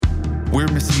We're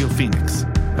Missio Phoenix,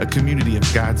 a community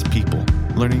of God's people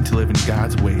learning to live in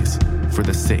God's ways for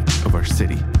the sake of our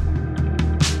city.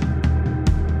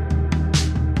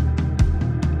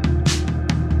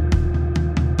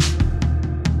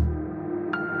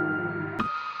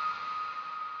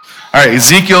 All right,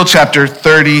 Ezekiel chapter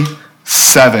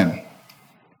 37.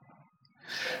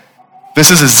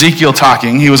 This is Ezekiel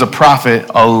talking. He was a prophet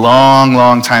a long,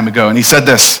 long time ago, and he said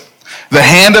this: "The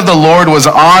hand of the Lord was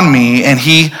on me, and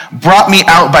he brought me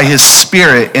out by his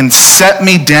spirit and set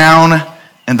me down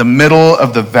in the middle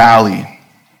of the valley.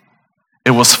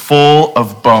 It was full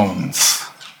of bones."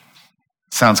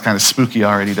 Sounds kind of spooky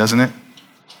already, doesn't it?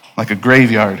 Like a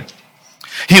graveyard.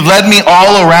 "He led me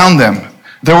all around them.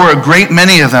 There were a great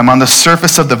many of them on the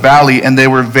surface of the valley, and they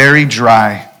were very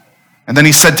dry. And then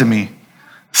he said to me,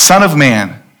 'Son of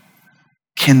man,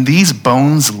 can these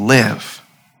bones live?'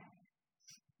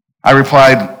 I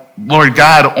replied, 'Lord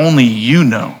God, only you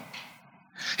know.'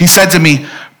 He said to me,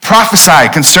 'Prophesy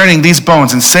concerning these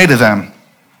bones and say to them,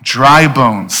 dry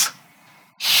bones,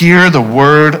 hear the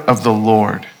word of the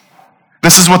Lord.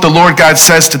 This is what the Lord God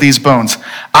says to these bones: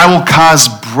 I will cause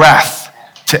breath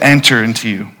to enter into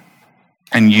you,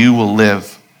 and you will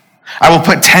live. I will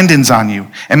put tendons on you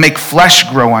and make flesh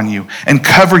grow on you and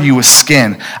cover you with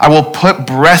skin. I will put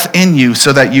breath in you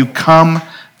so that you come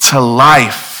to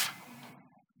life.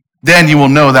 Then you will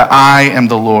know that I am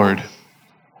the Lord.'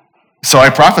 So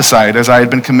I prophesied as I had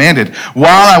been commanded.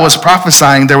 While I was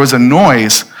prophesying, there was a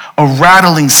noise, a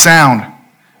rattling sound,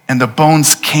 and the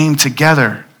bones came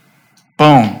together,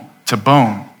 bone to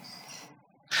bone.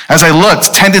 As I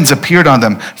looked, tendons appeared on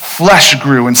them, flesh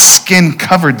grew, and skin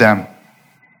covered them,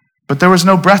 but there was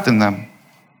no breath in them.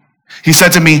 He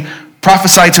said to me,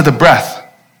 'Prophesy to the breath.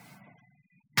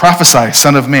 Prophesy,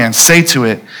 son of man, say to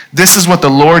it, this is what the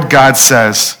Lord God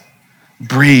says: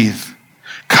 breathe,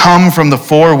 come from the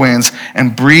four winds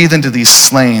and breathe into these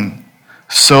slain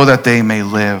so that they may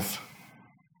live.'"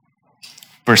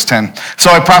 Verse 10,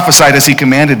 "So I prophesied as he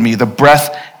commanded me. The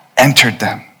breath entered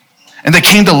them, and they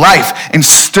came to life and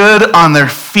stood on their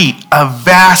feet, a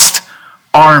vast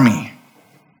army.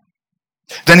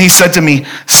 Then he said to me,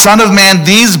 'Son of man,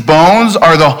 these bones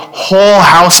are the whole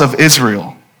house of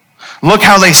Israel. Look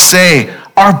how they say,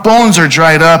 our bones are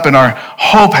dried up and our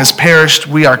hope has perished.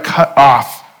 We are cut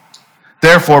off.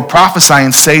 Therefore prophesy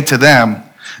and say to them,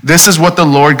 this is what the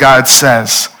Lord God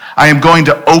says: I am going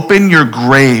to open your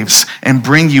graves and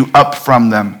bring you up from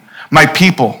them, my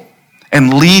people,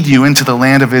 and lead you into the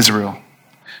land of Israel.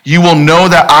 You will know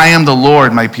that I am the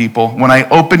Lord, my people, when I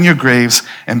open your graves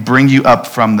and bring you up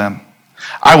from them.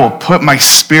 I will put my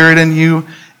spirit in you,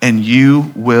 and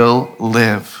you will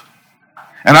live.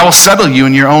 And I will settle you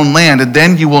in your own land, and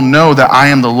then you will know that I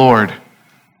am the Lord.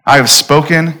 I have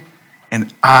spoken,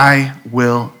 and I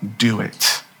will do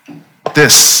it.'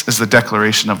 This is the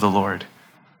declaration of the Lord."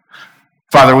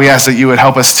 Father, we ask that you would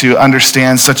help us to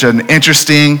understand such an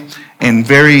interesting and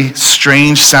very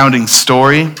strange sounding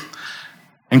story.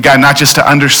 And God, not just to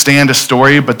understand a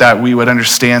story, but that we would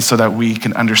understand so that we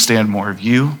can understand more of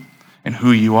you and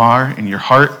who you are and your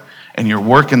heart and your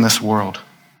work in this world.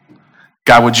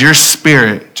 God, would your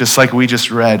spirit, just like we just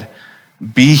read,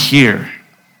 be here,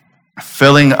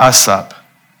 filling us up,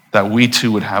 that we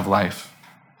too would have life.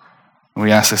 And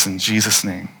we ask this in Jesus'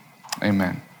 name.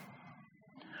 Amen.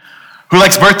 Who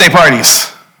likes birthday parties?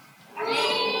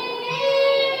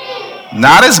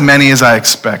 Not as many as I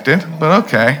expected, but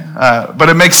okay. But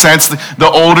it makes sense. The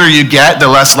older you get, the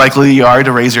less likely you are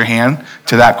to raise your hand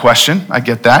to that question. I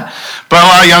get that. But a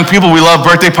lot of young people, we love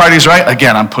birthday parties, right?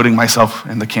 Again, I'm putting myself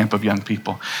in the camp of young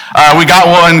people. We got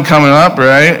one coming up,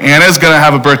 right? Anna's going to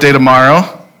have a birthday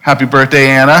tomorrow. Happy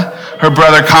birthday, Anna. Her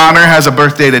brother Connor has a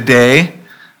birthday today.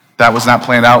 That was not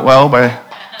planned out well by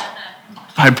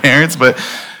parents, but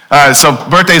so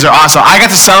birthdays are awesome. I got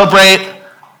to celebrate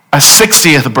a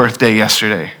 60th birthday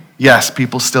yesterday. Yes,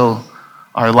 people still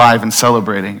are alive and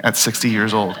celebrating at 60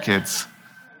 years old, kids.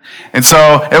 And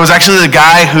so it was actually the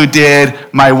guy who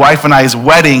did my wife and I's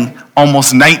wedding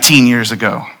almost 19 years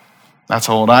ago. That's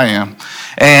how old I am.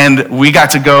 And we got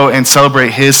to go and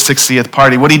celebrate his 60th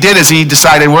party. What he did is he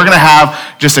decided we're going to have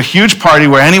just a huge party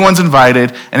where anyone's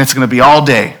invited, and it's going to be all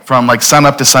day, from like sun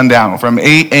up to sundown, from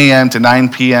 8 a.m. to 9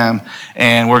 p.m.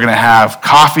 And we're going to have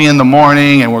coffee in the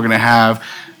morning, and we're going to have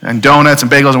donuts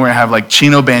and bagels, and we're going to have like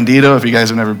Chino Bandito. If you guys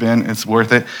have never been, it's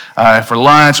worth it. For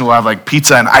lunch, and we'll have like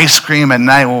pizza and ice cream at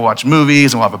night. We'll watch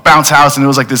movies, and we'll have a bounce house. And it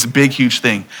was like this big, huge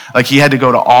thing. Like he had to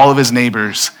go to all of his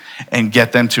neighbors and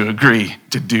get them to agree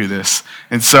to do this.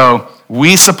 And so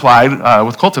we supplied,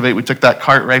 with Cultivate, we took that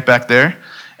cart right back there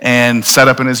and set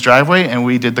up in his driveway, and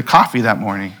we did the coffee that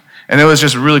morning. And it was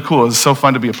just really cool. It was so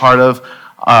fun to be a part of.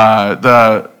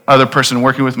 The other person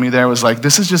working with me there was like,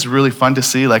 this is just really fun to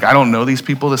see. Like, I don't know these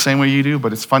people the same way you do,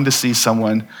 but it's fun to see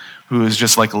someone who is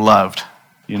just like loved,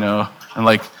 and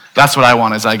like, that's what I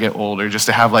want as I get older, just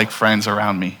to have like friends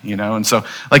around me, And so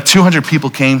like 200 people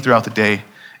came throughout the day.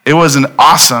 It was an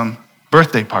awesome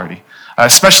birthday party,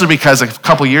 especially because a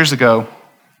couple years ago,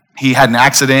 he had an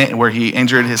accident where he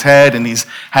injured his head and he's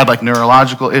had like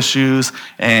neurological issues.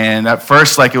 And at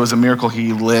first, like, it was a miracle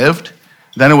he lived.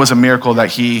 Then it was a miracle that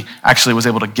he actually was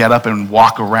able to get up and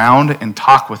walk around and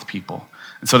talk with people.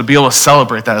 And so to be able to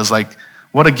celebrate that is like,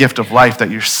 what a gift of life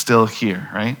that you're still here,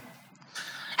 right?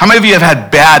 How many of you have had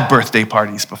bad birthday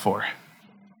parties before?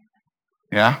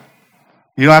 Yeah?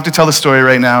 You don't have to tell the story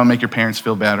right now and make your parents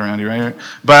feel bad around you, right?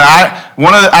 But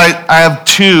I have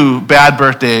two bad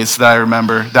birthdays that I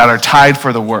remember that are tied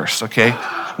for the worst, okay?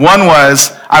 One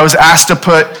was, I was asked to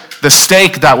put the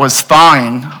steak that was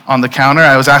thawing on the counter,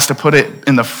 I was asked to put it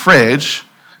in the fridge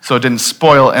so it didn't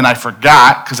spoil, and I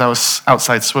forgot because I was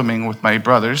outside swimming with my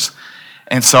brothers.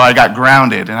 And so I got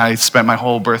grounded, and I spent my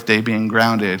whole birthday being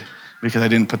grounded because I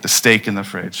didn't put the steak in the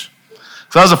fridge.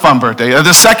 So that was a fun birthday.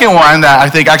 The second one that I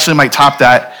think actually might top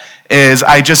that is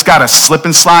I just got a slip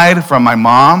and slide from my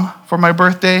mom for my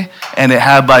birthday, and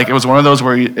it was one of those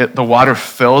where the water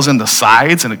fills in the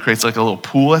sides and it creates like a little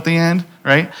pool at the end,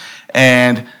 right?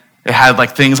 And it had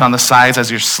like things on the sides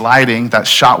as you're sliding that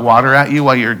shot water at you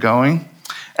while you're going.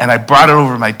 And I brought it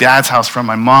over to my dad's house from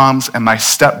my mom's, and my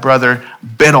stepbrother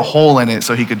bit a hole in it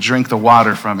so he could drink the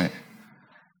water from it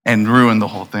and ruin the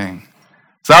whole thing.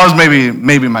 So that was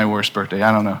maybe my worst birthday.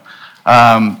 I don't know.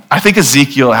 I think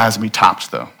Ezekiel has me topped,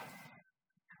 though.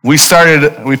 We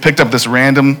picked up this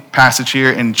random passage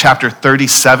here in chapter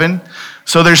 37.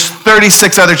 So there's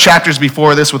 36 other chapters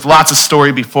before this with lots of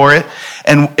story before it.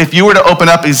 And if you were to open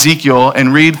up Ezekiel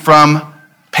and read from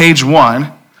page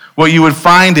 1, what you would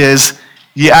find is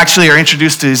you actually are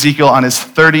introduced to Ezekiel on his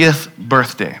 30th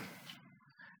birthday.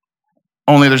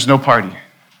 Only there's no party.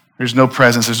 There's no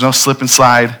presents. There's no slip and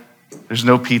slide. There's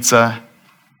no pizza.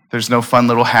 There's no fun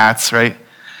little hats, right?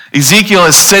 Ezekiel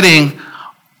is sitting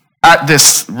at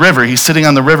this river. He's sitting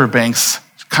on the riverbanks,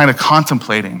 kind of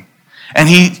contemplating. And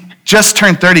he just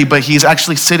turned 30, but he's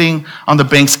actually sitting on the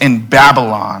banks in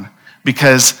Babylon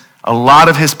because a lot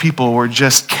of his people were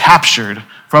just captured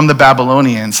from the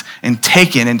Babylonians and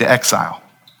taken into exile.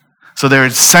 So they were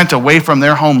sent away from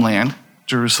their homeland,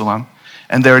 Jerusalem,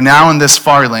 and they're now in this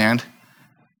far land,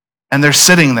 and they're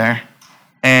sitting there,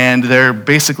 and they're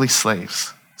basically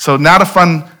slaves. So not a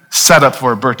fun setup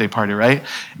for a birthday party, right?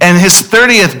 And his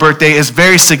 30th birthday is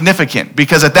very significant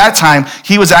because at that time,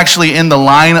 he was actually in the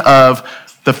line of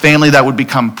the family that would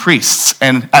become priests.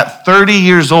 And at 30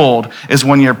 years old is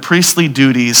when your priestly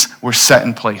duties were set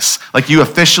in place. Like, you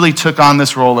officially took on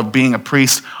this role of being a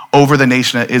priest over the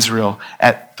nation of Israel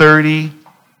at 30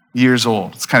 years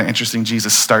old. It's kind of interesting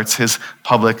Jesus starts his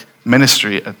public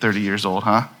ministry at 30 years old,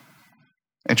 huh?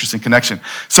 Interesting connection.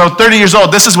 So 30 years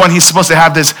old, this is when he's supposed to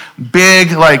have this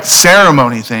big like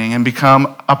ceremony thing and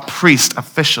become a priest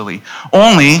officially.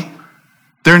 Only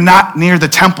they're not near the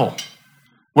temple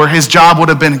where his job would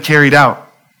have been carried out.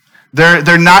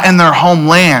 They're not in their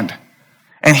homeland.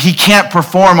 And he can't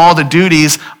perform all the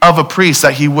duties of a priest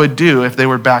that he would do if they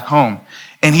were back home.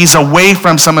 And he's away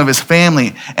from some of his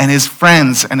family and his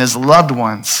friends and his loved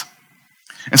ones.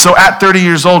 And so at 30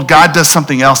 years old, God does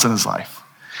something else in his life.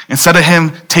 Instead of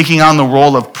him taking on the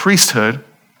role of priesthood,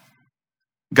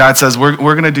 God says, we're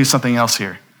going to do something else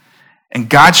here. And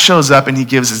God shows up and he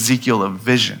gives Ezekiel a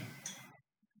vision.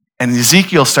 And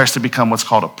Ezekiel starts to become what's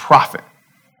called a prophet.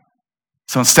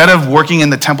 So instead of working in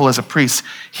the temple as a priest,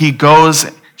 he goes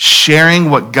sharing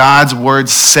what God's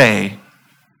words say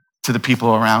to the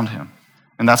people around him.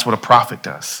 And that's what a prophet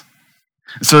does.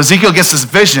 So Ezekiel gets this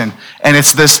vision, and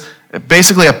it's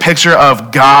basically a picture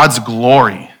of God's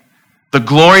glory. The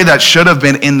glory that should have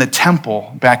been in the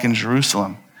temple back in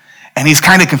Jerusalem. And he's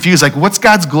kind of confused, like, what's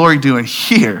God's glory doing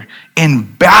here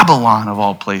in Babylon of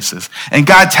all places? And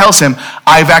God tells him,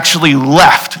 I've actually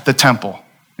left the temple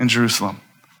in Jerusalem.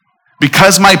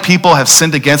 Because my people have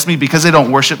sinned against me, because they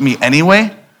don't worship me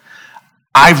anyway,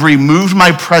 I've removed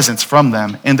my presence from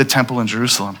them in the temple in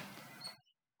Jerusalem.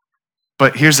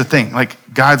 But here's the thing,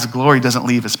 like, God's glory doesn't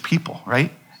leave his people,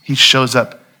 right? He shows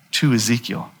up to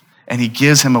Ezekiel. And he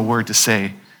gives him a word to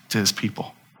say to his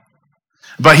people.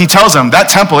 But he tells them, that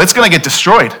temple, it's going to get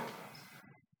destroyed.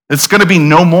 It's going to be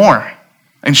no more.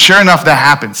 And sure enough, that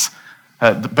happens.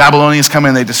 The Babylonians come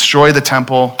in, they destroy the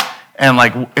temple, and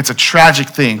like, it's a tragic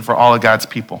thing for all of God's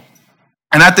people.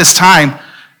 And at this time,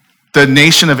 the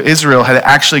nation of Israel had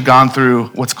actually gone through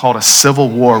what's called a civil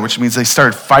war, which means they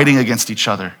started fighting against each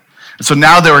other. And so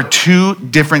now there are two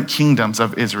different kingdoms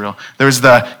of Israel. There's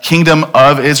the kingdom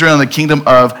of Israel and the kingdom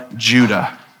of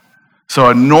Judah. So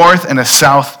a north and a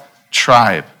south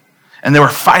tribe. And they were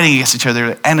fighting against each other.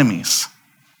 They were enemies.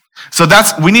 So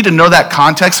we need to know that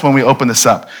context when we open this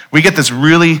up. We get this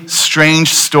really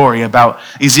strange story about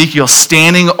Ezekiel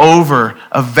standing over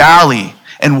a valley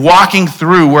and walking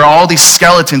through where all these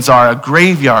skeletons are, a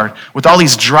graveyard with all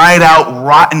these dried out,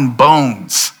 rotten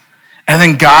bones. And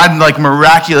then God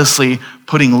miraculously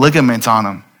putting ligaments on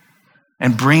them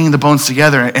and bringing the bones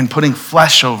together and putting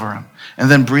flesh over them and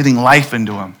then breathing life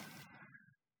into them.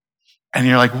 And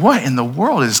you're like, what in the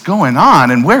world is going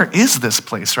on? And where is this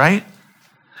place, right?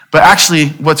 But actually,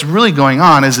 what's really going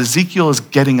on is Ezekiel is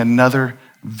getting another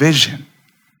vision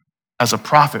as a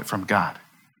prophet from God.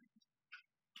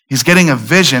 He's getting a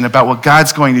vision about what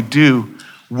God's going to do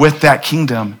with that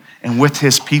kingdom and with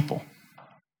his people.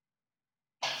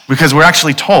 Because we're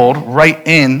actually told right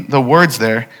in the words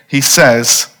there, he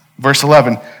says, verse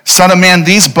 11, "Son of man,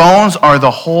 these bones are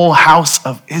the whole house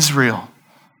of Israel."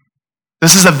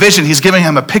 This is a vision. He's giving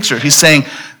him a picture. He's saying,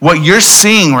 what you're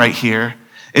seeing right here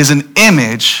is an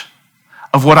image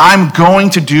of what I'm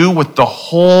going to do with the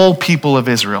whole people of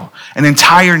Israel, an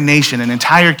entire nation, an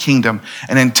entire kingdom,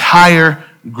 an entire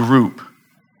group.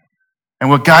 And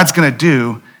what God's going to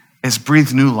do is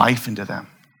breathe new life into them.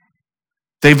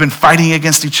 They've been fighting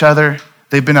against each other.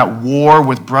 They've been at war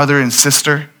with brother and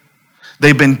sister.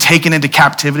 They've been taken into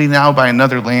captivity now by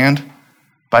another land,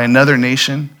 by another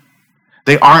nation.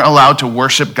 They aren't allowed to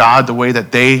worship God the way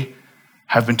that they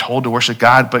have been told to worship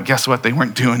God, but guess what? They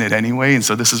weren't doing it anyway, and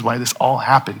so this is why this all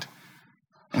happened.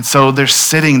 And so they're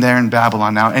sitting there in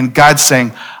Babylon now, and God's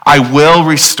saying, I will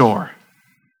restore.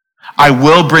 I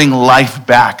will bring life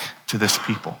back to this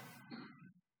people.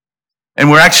 And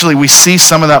we see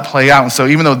some of that play out. And so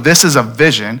even though this is a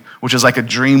vision, which is like a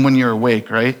dream when you're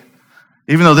awake, right?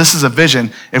 Even though this is a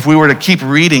vision, if we were to keep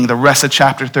reading the rest of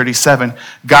chapter 37,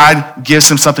 God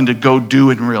gives him something to go do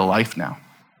in real life now.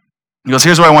 He goes,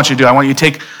 here's what I want you to do. I want you to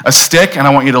take a stick and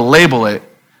I want you to label it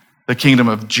the kingdom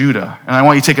of Judah. And I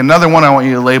want you to take another one, I want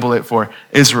you to label it for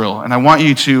Israel. And I want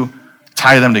you to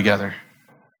tie them together.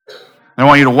 And I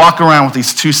want you to walk around with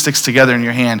these two sticks together in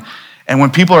your hand. And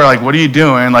when people are like, what are you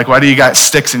doing? Why do you got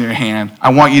sticks in your hand? I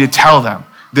want you to tell them,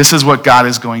 this is what God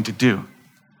is going to do.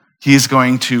 He is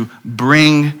going to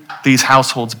bring these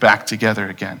households back together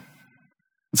again.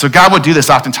 And so God would do this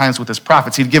oftentimes with his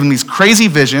prophets. He'd give them these crazy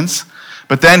visions,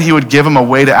 but then he would give them a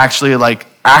way to actually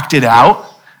act it out.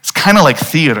 It's kind of like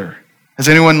theater. Has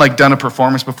anyone done a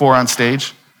performance before on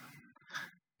stage?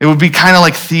 It would be kind of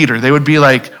like theater. They would be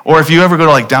or if you ever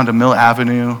go to down to Mill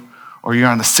Avenue, or you're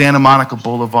on the Santa Monica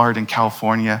Boulevard in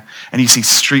California, and you see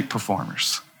street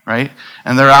performers, right?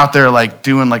 And they're out there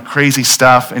doing crazy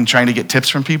stuff and trying to get tips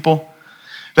from people.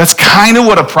 That's kind of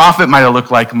what a prophet might have looked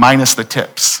like minus the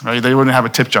tips, right? They wouldn't have a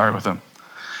tip jar with them.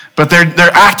 But they're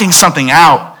acting something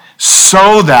out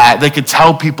so that they could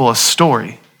tell people a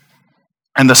story.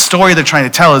 And the story they're trying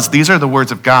to tell is these are the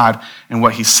words of God and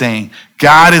what he's saying.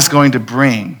 God is going to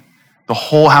bring the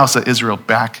whole house of Israel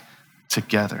back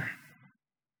together.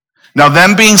 Now,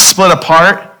 them being split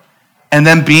apart and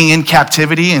them being in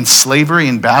captivity and slavery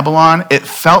in Babylon, it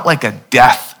felt like a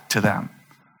death to them.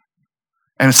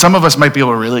 And some of us might be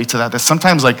able to relate to that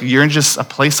sometimes you're in just a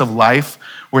place of life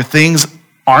where things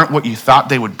aren't what you thought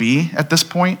they would be at this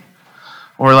point.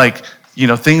 Or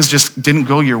things just didn't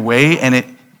go your way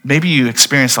and maybe you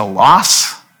experience a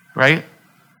loss, right?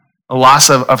 A loss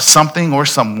of something or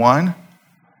someone.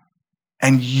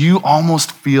 And you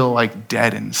almost feel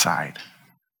dead inside.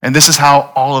 And this is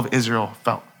how all of Israel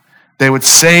felt. They would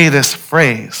say this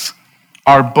phrase,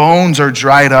 our bones are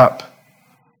dried up,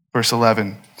 verse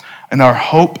 11, and our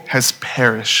hope has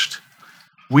perished.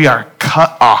 We are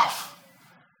cut off.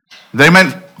 They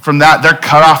meant from that, they're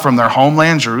cut off from their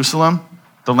homeland, Jerusalem,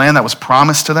 the land that was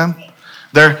promised to them.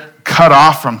 They're cut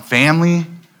off from family,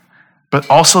 but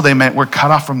also they meant we're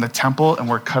cut off from the temple and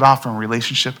we're cut off from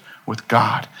relationship with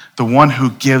God, the one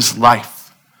who gives life.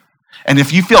 And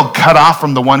if you feel cut off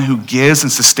from the one who gives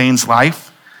and sustains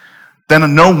life,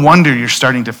 then no wonder you're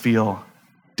starting to feel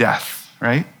death,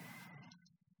 right?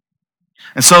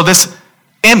 And so this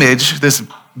image, this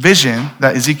vision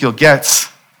that Ezekiel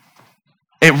gets,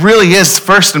 it really is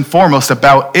first and foremost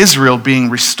about Israel being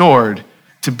restored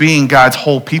to being God's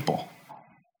whole people.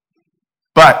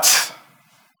 But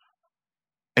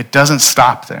it doesn't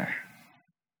stop there.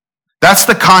 That's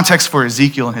the context for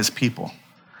Ezekiel and his people.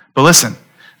 But listen,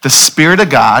 the Spirit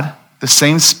of God, the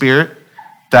same Spirit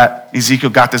that Ezekiel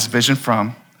got this vision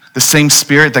from, the same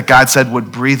Spirit that God said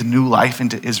would breathe new life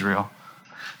into Israel.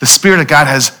 The Spirit of God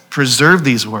has preserved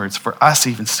these words for us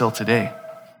even still today.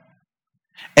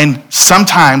 And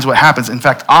sometimes what happens, in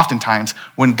fact, oftentimes,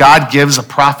 when God gives a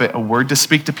prophet a word to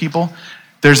speak to people,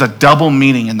 there's a double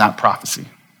meaning in that prophecy.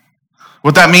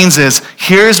 What that means is,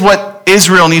 here's what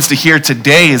Israel needs to hear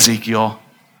today, Ezekiel,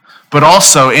 but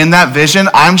also in that vision,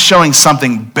 I'm showing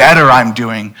something better I'm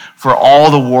doing for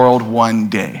all the world one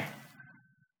day.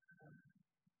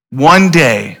 One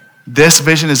day, this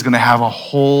vision is going to have a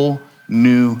whole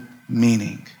new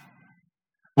meaning.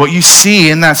 What you see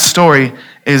in that story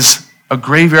is a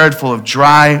graveyard full of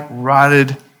dry,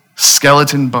 rotted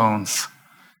skeleton bones.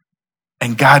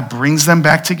 And God brings them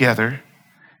back together.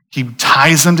 He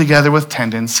ties them together with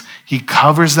tendons. He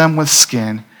covers them with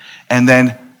skin. And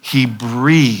then he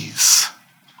breathes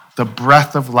the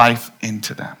breath of life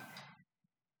into them.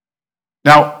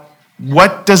 Now,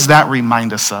 what does that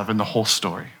remind us of in the whole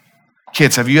story?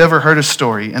 Kids, have you ever heard a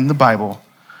story in the Bible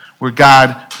where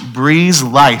God breathes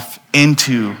life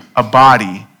into a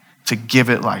body to give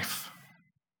it life?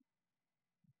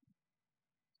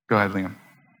 Go ahead, Liam.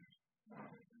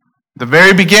 The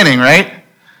very beginning, right?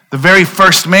 The very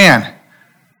first man.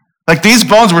 Like these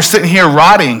bones were sitting here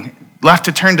rotting, left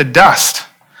to turn to dust.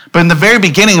 But in the very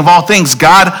beginning of all things,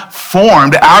 God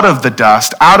formed out of the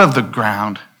dust, out of the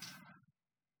ground,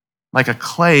 like a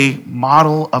clay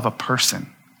model of a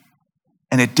person.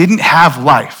 And it didn't have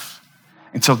life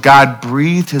until God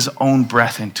breathed his own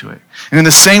breath into it. And in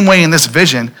the same way in this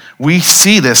vision, we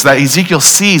see this, that Ezekiel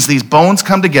sees these bones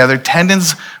come together,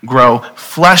 tendons grow,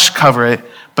 flesh cover it,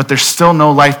 but there's still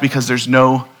no life because there's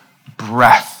no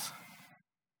breath.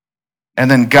 And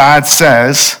then God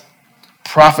says,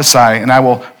 prophesy, and I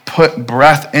will put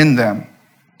breath in them.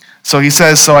 So he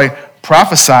says, so I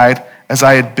prophesied as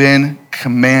I had been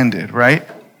commanded, right?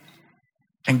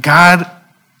 And God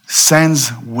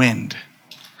sends wind.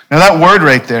 Now that word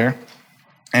right there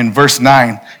in verse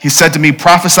 9, he said to me,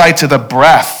 prophesy to the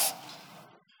breath.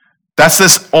 That's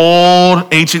this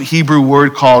old ancient Hebrew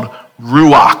word called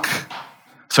ruach.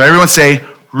 So everyone say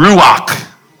ruach.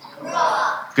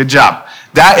 Ruach. Good job.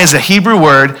 That is a Hebrew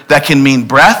word that can mean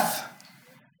breath,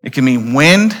 it can mean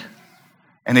wind,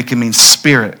 and it can mean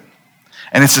spirit.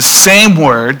 And it's the same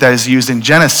word that is used in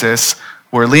Genesis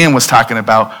where Liam was talking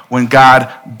about when God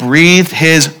breathed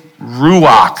his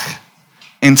ruach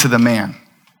into the man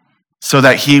so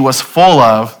that he was full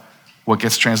of what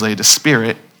gets translated to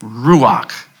spirit,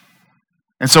 ruach.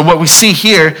 And so what we see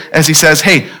here as he says,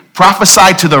 hey,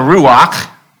 prophesy to the ruach,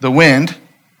 the wind,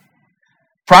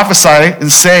 prophesy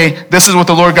and say, this is what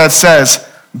the Lord God says,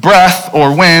 breath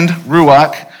or wind,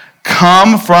 ruach,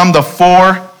 come from the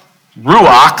four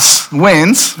ruachs,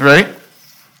 winds, right?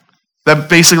 That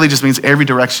basically just means every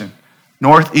direction.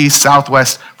 North, east,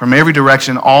 southwest, from every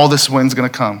direction, all this wind's going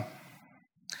to come.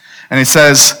 And he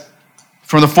says,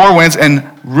 from the four winds, and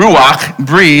ruach,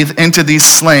 breathe into these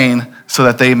slain so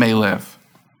that they may live.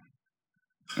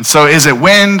 And so is it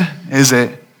wind? Is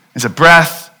it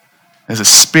breath? Is it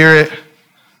spirit?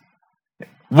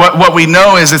 What we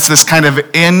know is it's this kind of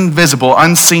invisible,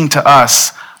 unseen to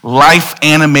us,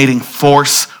 life-animating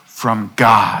force from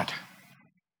God.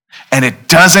 And it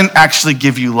doesn't actually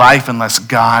give you life unless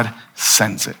God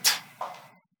sends it.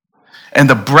 And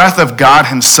the breath of God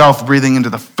himself breathing into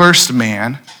the first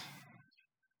man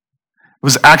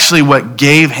was actually what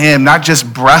gave him not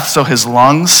just breath so his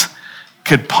lungs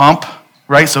could pump,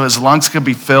 right? So his lungs could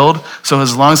be filled, so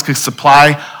his lungs could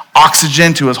supply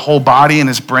oxygen to his whole body and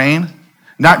his brain.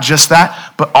 Not just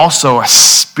that, but also a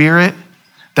spirit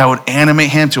that would animate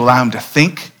him to allow him to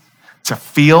think, to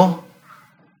feel,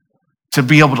 to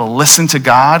be able to listen to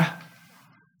God,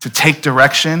 to take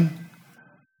direction,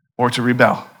 or to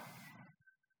rebel.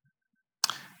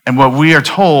 And what we are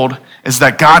told is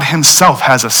that God himself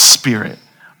has a spirit,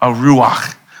 a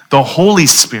ruach, the Holy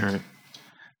Spirit.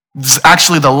 This is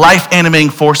actually the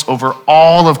life-animating force over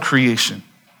all of creation.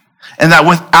 And that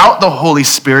without the Holy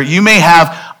Spirit, you may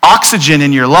have oxygen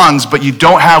in your lungs, but you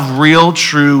don't have real,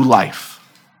 true life.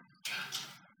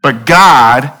 But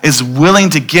God is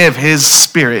willing to give his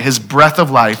spirit, his breath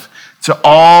of life, to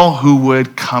all who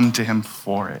would come to him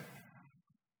for it.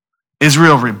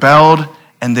 Israel rebelled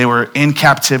and they were in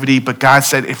captivity, but God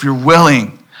said, if you're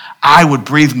willing, I would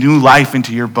breathe new life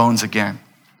into your bones again.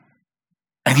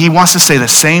 And he wants to say the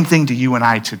same thing to you and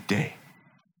I today.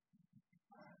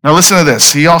 Now listen to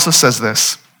this. He also says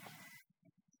this.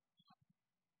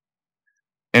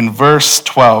 In verse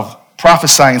 12,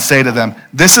 prophesy and say to them,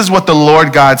 this is what the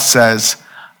Lord God says,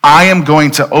 I am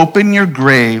going to open your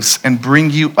graves and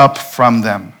bring you up from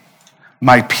them,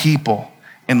 my people,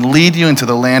 and lead you into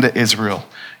the land of Israel.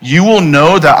 You will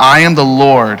know that I am the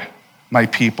Lord, my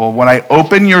people, when I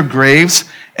open your graves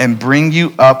and bring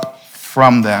you up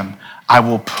from them. I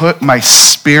will put my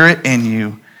spirit in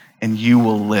you, and you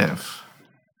will live.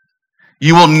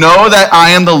 You will know that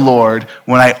I am the Lord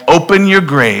when I open your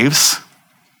graves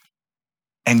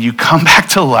and you come back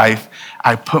to life.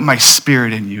 I put my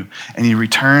spirit in you, and you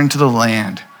return to the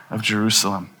land of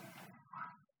Jerusalem.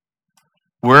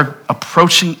 We're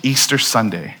approaching Easter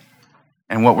Sunday,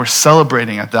 and what we're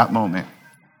celebrating at that moment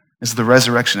is the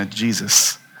resurrection of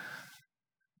Jesus.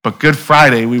 But Good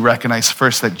Friday, we recognize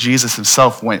first that Jesus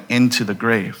himself went into the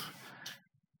grave.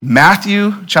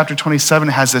 Matthew chapter 27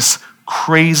 has this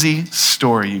crazy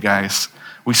story, you guys.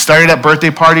 We started at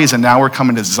birthday parties, and now we're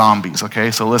coming to zombies,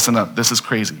 okay? So listen up, this is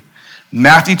crazy.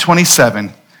 Matthew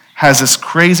 27 has this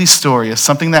crazy story of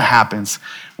something that happens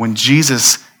when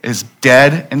Jesus is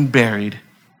dead and buried,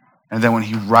 and then when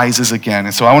he rises again.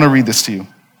 And so I want to read this to you.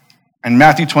 In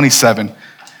Matthew 27,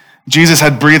 Jesus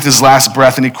had breathed his last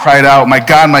breath, and he cried out, my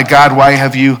God, why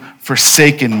have you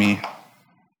forsaken me?"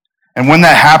 And when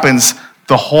that happens,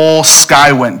 the whole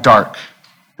sky went dark.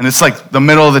 And it's like the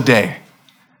middle of the day.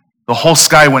 The whole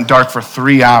sky went dark for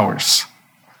 3 hours.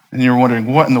 And you're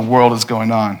wondering, what in the world is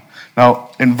going on?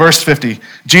 Now, in verse 50,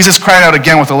 Jesus cried out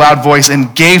again with a loud voice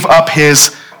and gave up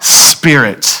his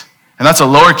spirit. And that's a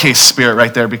lowercase spirit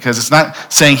right there, because it's not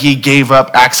saying he gave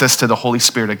up access to the Holy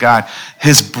Spirit of God.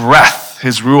 His breath,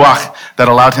 his ruach that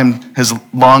allowed him, his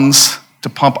lungs to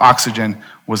pump oxygen,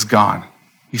 was gone.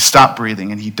 He stopped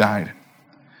breathing and he died.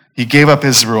 He gave up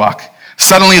his ruach.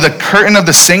 Suddenly the curtain of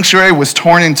the sanctuary was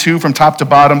torn in two from top to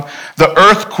bottom. The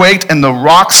earth quaked and the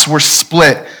rocks were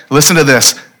split. Listen to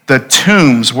this. The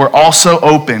tombs were also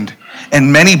opened,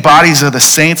 and many bodies of the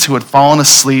saints who had fallen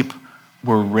asleep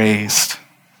were raised.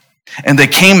 And they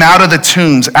came out of the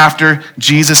tombs after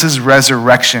Jesus'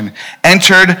 resurrection,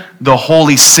 entered the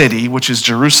holy city, which is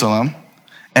Jerusalem,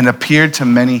 and appeared to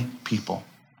many people.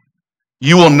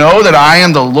 You will know that I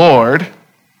am the Lord.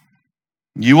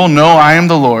 You will know I am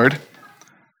the Lord.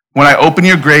 When I open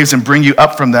your graves and bring you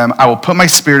up from them, I will put my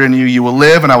spirit in you. You will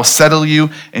live, and I will settle you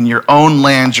in your own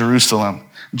land, Jerusalem.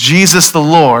 Jesus the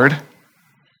Lord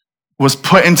was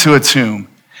put into a tomb,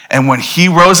 and when he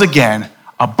rose again,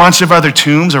 a bunch of other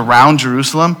tombs around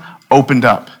Jerusalem opened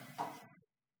up.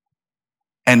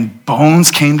 And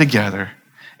bones came together,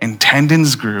 and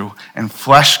tendons grew, and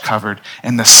flesh covered,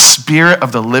 and the Spirit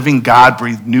of the living God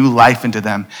breathed new life into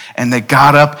them. And they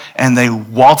got up, and they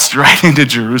waltzed right into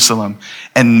Jerusalem,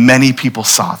 and many people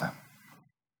saw them.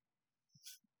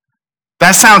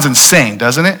 That sounds insane,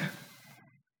 doesn't it?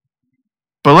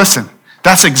 But listen,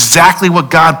 that's exactly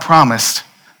what God promised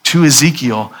to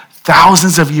Ezekiel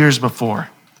thousands of years before.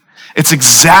 It's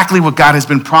exactly what God has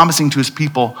been promising to his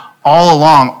people all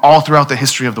along, all throughout the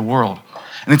history of the world.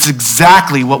 And it's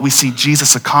exactly what we see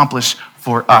Jesus accomplish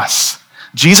for us.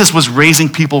 Jesus was raising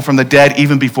people from the dead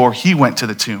even before he went to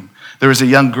the tomb. There was a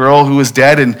young girl who was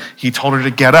dead, and he told her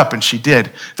to get up, and she did.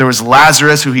 There was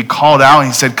Lazarus, who he called out, and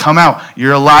he said, come out,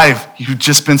 you're alive, you've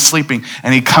just been sleeping.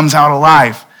 And he comes out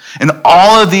alive. And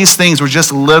all of these things were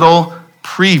just little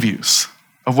previews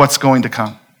of what's going to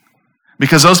come.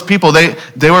 Because those people,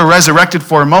 they were resurrected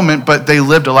for a moment, but they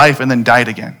lived a life and then died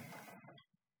again.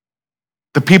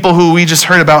 The people who we just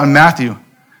heard about in Matthew,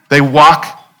 they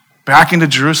walk back into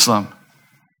Jerusalem,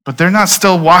 but they're not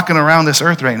still walking around this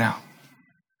earth right now.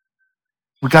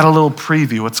 We got a little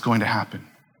preview of what's going to happen.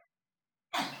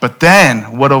 But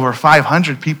then what over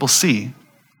 500 people see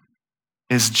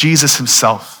is Jesus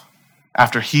himself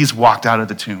after he's walked out of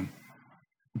the tomb.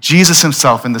 Jesus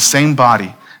himself in the same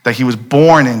body that he was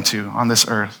born into on this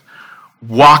earth,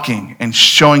 walking and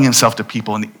showing himself to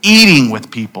people and eating with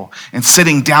people and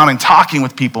sitting down and talking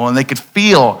with people, and they could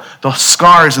feel the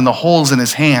scars and the holes in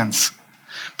his hands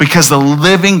because the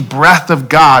living breath of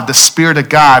God, the Spirit of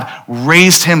God,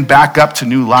 raised him back up to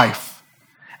new life,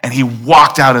 and he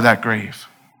walked out of that grave.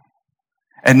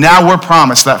 And now we're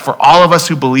promised that for all of us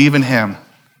who believe in him,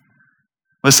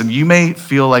 listen, you may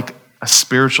feel like a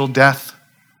spiritual death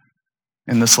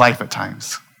in this life at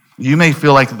times. You may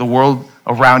feel like the world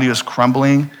around you is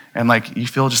crumbling and like you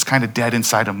feel just kind of dead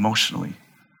inside emotionally.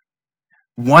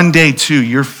 One day, too,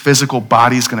 your physical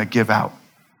body is going to give out.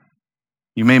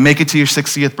 You may make it to your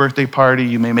 60th birthday party,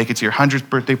 you may make it to your 100th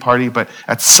birthday party, but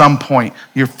at some point,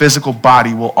 your physical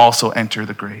body will also enter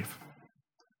the grave.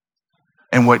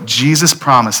 And what Jesus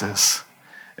promises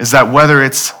is that whether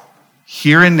it's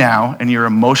here and now in your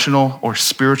emotional or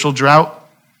spiritual drought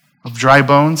of dry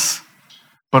bones,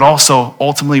 but also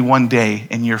ultimately one day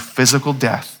in your physical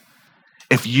death,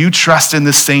 if you trust in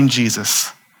this same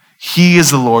Jesus, He is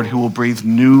the Lord who will breathe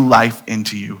new life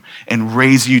into you and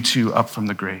raise you two up from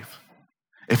the grave.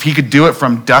 If he could do it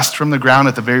from dust from the ground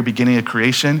at the very beginning of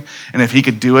creation, and if he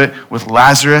could do it with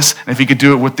Lazarus, and if he could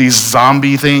do it with these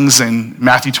zombie things in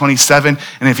Matthew 27,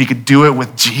 and if he could do it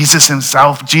with Jesus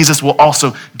himself, Jesus will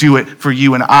also do it for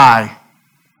you and I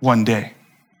one day.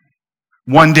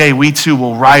 One day we too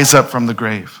will rise up from the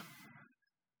grave.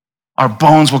 Our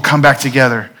bones will come back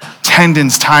together,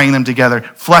 tendons tying them together,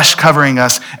 flesh covering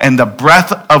us, and the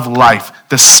breath of life,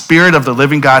 the Spirit of the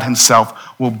living God himself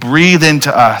will breathe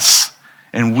into us.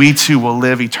 And we too will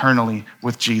live eternally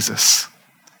with Jesus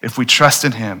if we trust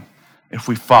in him, if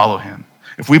we follow him.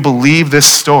 If we believe this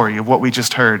story of what we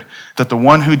just heard, that the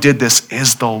one who did this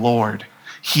is the Lord.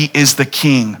 He is the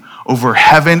King over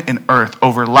heaven and earth,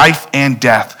 over life and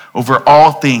death, over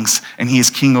all things, and he is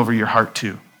King over your heart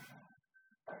too.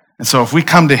 And so if we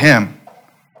come to him,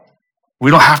 we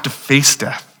don't have to face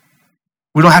death.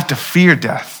 We don't have to fear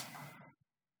death.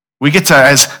 We get to,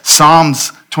 as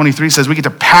Psalms 23 says, we get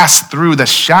to pass through the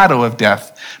shadow of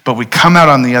death, but we come out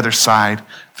on the other side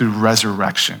through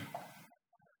resurrection.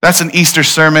 That's an Easter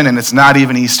sermon, and it's not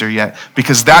even Easter yet,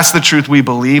 because that's the truth we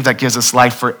believe that gives us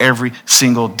life for every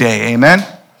single day. Amen?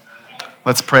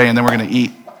 Let's pray, and then we're going to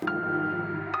eat.